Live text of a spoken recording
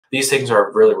these things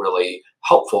are really, really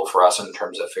helpful for us in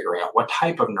terms of figuring out what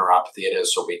type of neuropathy it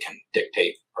is so we can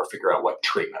dictate or figure out what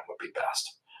treatment would be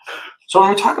best. So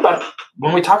when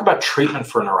we talk about treatment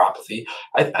for neuropathy,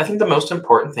 I think the most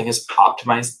important thing is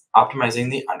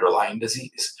optimizing the underlying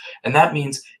disease. And that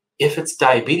means if it's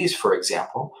diabetes, for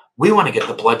example, we want to get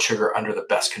the blood sugar under the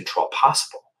best control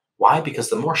possible. Why? Because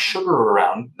the more sugar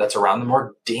that's around, the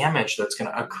more damage that's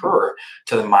going to occur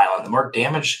to the myelin, the more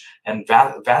damage and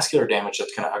vascular damage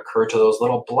that's going to occur to those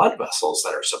little blood vessels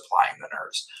that are supplying the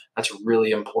nerves. That's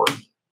really important.